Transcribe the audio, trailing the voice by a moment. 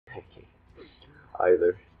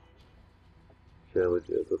either.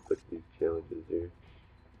 Challenges. Let's look at these challenges here.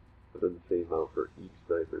 Put in the same amount for each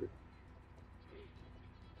sniper.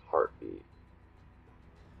 Heartbeat.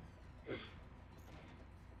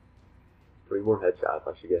 3 more headshots.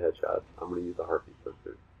 I should get headshots. I'm gonna use the heartbeat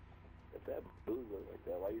sensor. If that booze looks like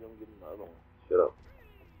that, why you don't get another one? Shut up.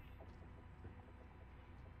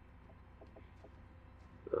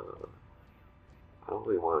 I don't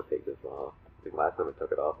really want to take this off. I think last time I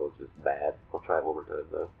took it off it was just bad. I'll try it one more time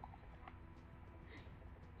though.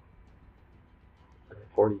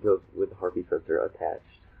 40 goes with the heartbeat sensor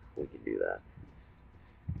attached. We can do that.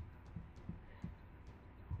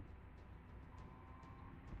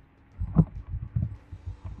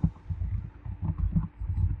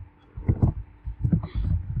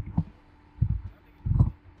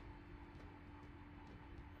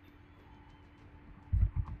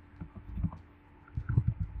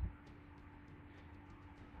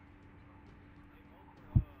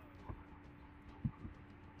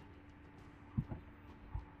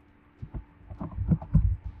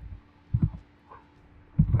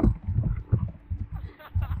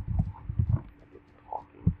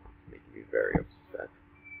 Very upset.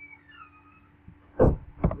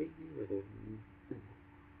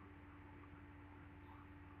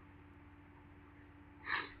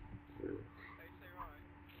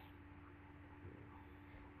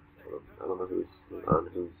 I don't know who's on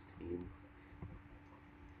whose team.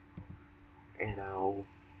 And now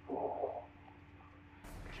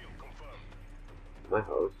my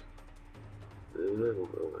host.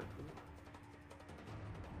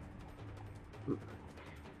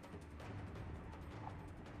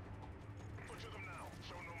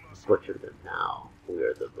 Butcher them now. We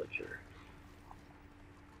are the butcher.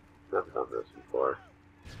 I've done this before.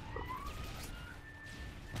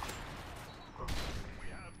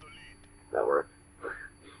 That worked.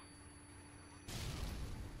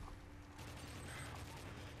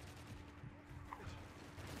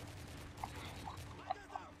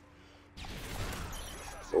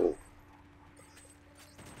 Oh.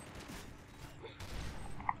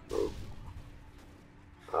 Oh.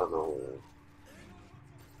 Oh no.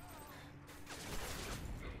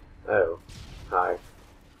 Oh. Hi.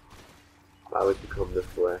 Why would you come this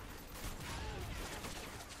way?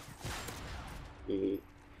 Eat.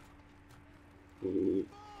 Eat.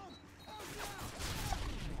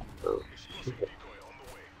 Oh shit.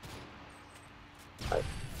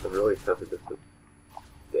 I'm really tempted just to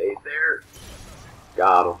stay there.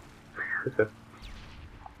 Got him.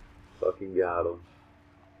 Fucking got him.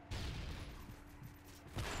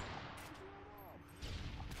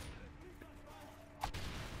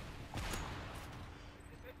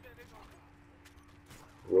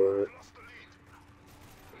 What?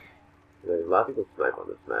 Yeah, a lot of people snipe on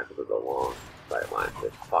this map because of the long sideline.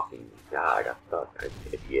 This fucking guy, I got stuck. I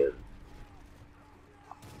hit he is.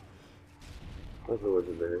 What's the word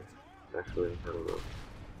in there? Actually, I don't know.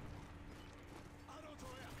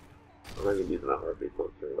 I'm not even using that heartbeat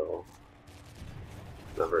sensor at all.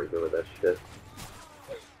 Not very good with that shit.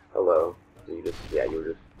 Hello. So you just, yeah, you were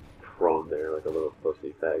just prone there like a little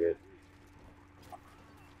pussy faggot.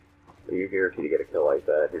 You're guaranteed to get a kill like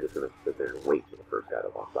that. You're just gonna sit there and wait for the first guy to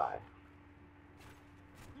walk by.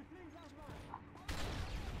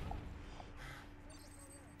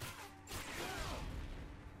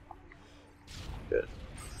 Shit.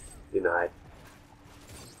 Denied.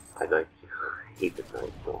 I hate this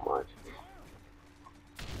knife so much.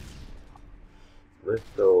 It's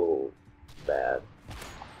so bad.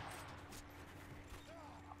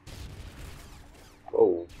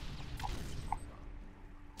 Oh.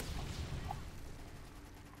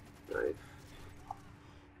 Nice.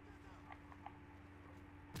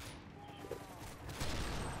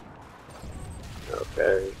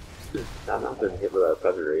 Okay. I've not been hit with that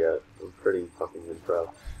predator yet. I'm pretty fucking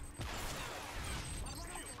impressed.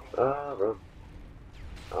 Run.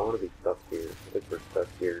 I don't want to be stuck here. I think we're stuck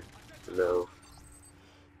here. No.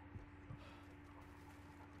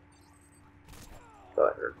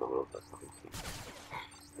 Thought I heard someone else that fucking team.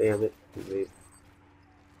 Damn it, teammate.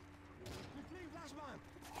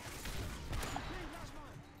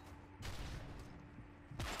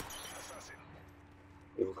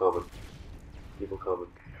 People coming. People coming.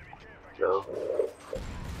 No.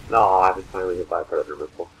 No, I've been finally hit by a predator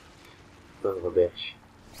missile. Son of a bitch.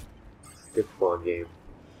 Good spawn game.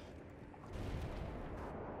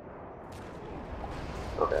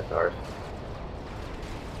 Okay, that's ours.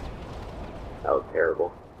 That was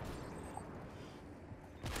terrible.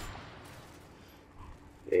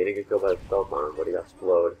 Yeah, he didn't get killed by the stealth arm, but he got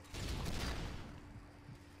slowed.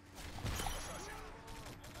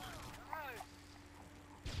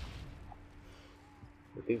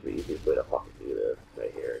 seems the easiest way to fucking do this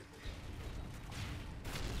right here.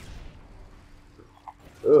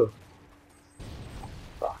 Ugh.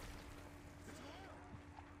 Fuck.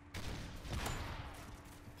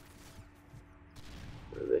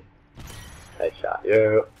 Where is he? Headshot.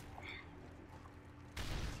 Yeah.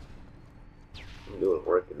 I'm doing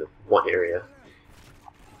work in this one area.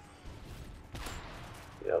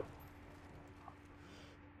 Yep.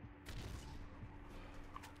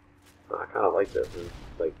 I kind of like this.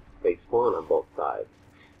 It's like they spawn on both sides.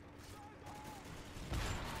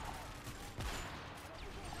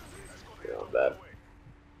 Yeah, I'm bad.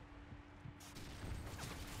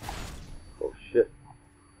 Oh shit.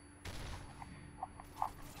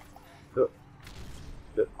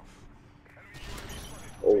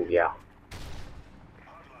 Oh yeah.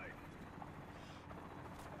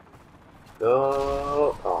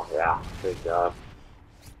 No. Oh yeah. Thank God.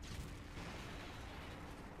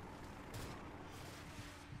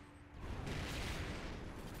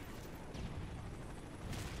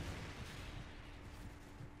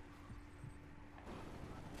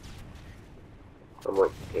 I'm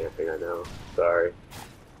like camping, I know. Sorry.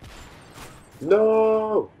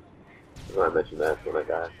 No! I mentioned that when I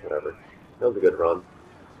died. Whatever. That was a good run.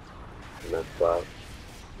 In that spot.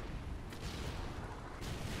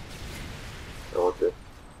 I want this.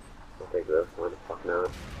 I'll take this. Why the fuck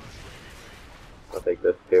not? I'll take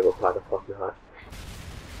this too. Why the fuck not?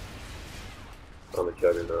 I'm a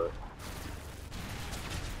Juggernaut.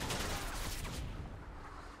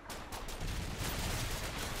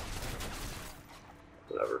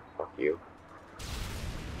 Whatever. Fuck you.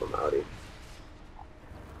 I'm outie.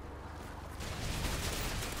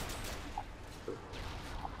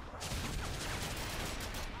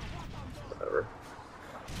 Whatever.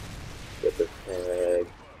 Get this tag.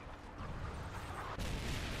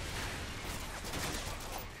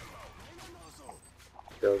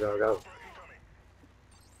 Go, go, go.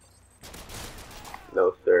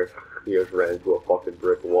 No, sir. You just ran into a fucking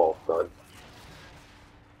brick wall, son.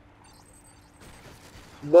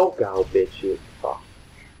 Smoke out, bitches. Fuck.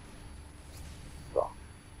 Fuck.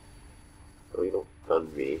 Oh, you don't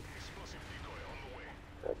stun me.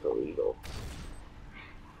 That's illegal.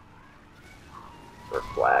 Or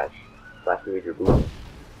flash. Flash me with your booty.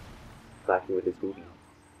 Flash me with his booty.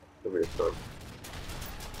 Come here, son.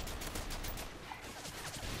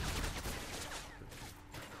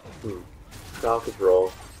 Crowd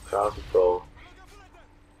control. Crowd control.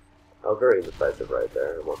 I was very indecisive right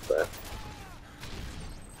there, I must say.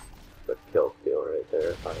 But kill steal right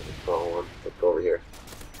there. If I have a small one. Let's go over here.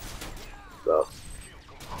 What's up?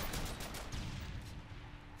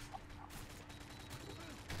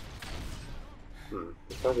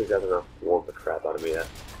 This probably got enough to warm the crap out of me yet.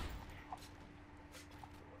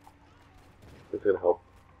 This is gonna help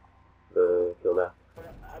the kill death.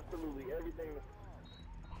 Absolutely everything.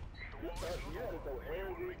 You had to throw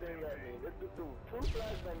everything at me. Let's just do 2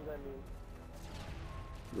 flashbangs at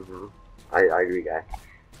me. I agree, guy.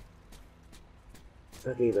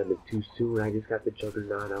 That game ended too soon. I just got the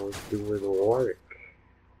Juggernaut. I was doing work.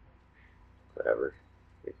 Whatever.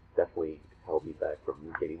 It definitely held me back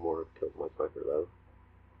from getting more kills with my sniper, though.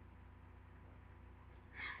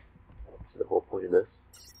 That's the whole point of this.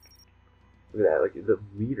 Look at that. Like, the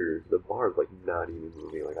meters, the bar's, like, not even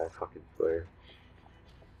moving. Like, I fucking swear.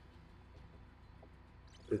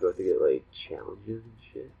 I'm about to get, like, challenges and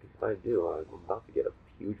shit. Because if I do, I'm about to get a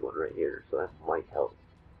huge one right here. So that might help.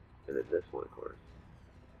 And then this one, of course.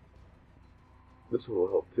 This one will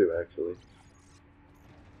help too, actually.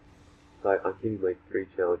 I'm getting like 3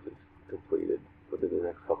 challenges completed within the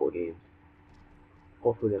next couple of games.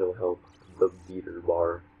 Hopefully that'll help the meter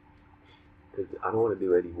bar. Because I don't want to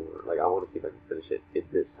do any more. Like, I want to see if I can finish it in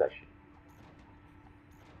this session.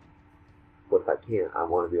 But if I can't, I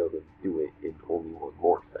want to be able to do it in only one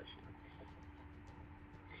more session.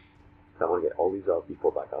 So I want to get all these up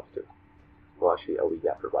before Black Ops 2. Well, actually, a week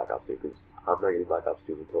after Black Ops 2, because I'm not getting Black Ops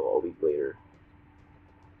 2 until a week later.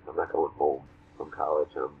 I'm not going home from college.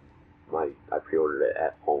 I pre-ordered it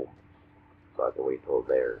at home, so I have to wait till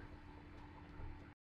there.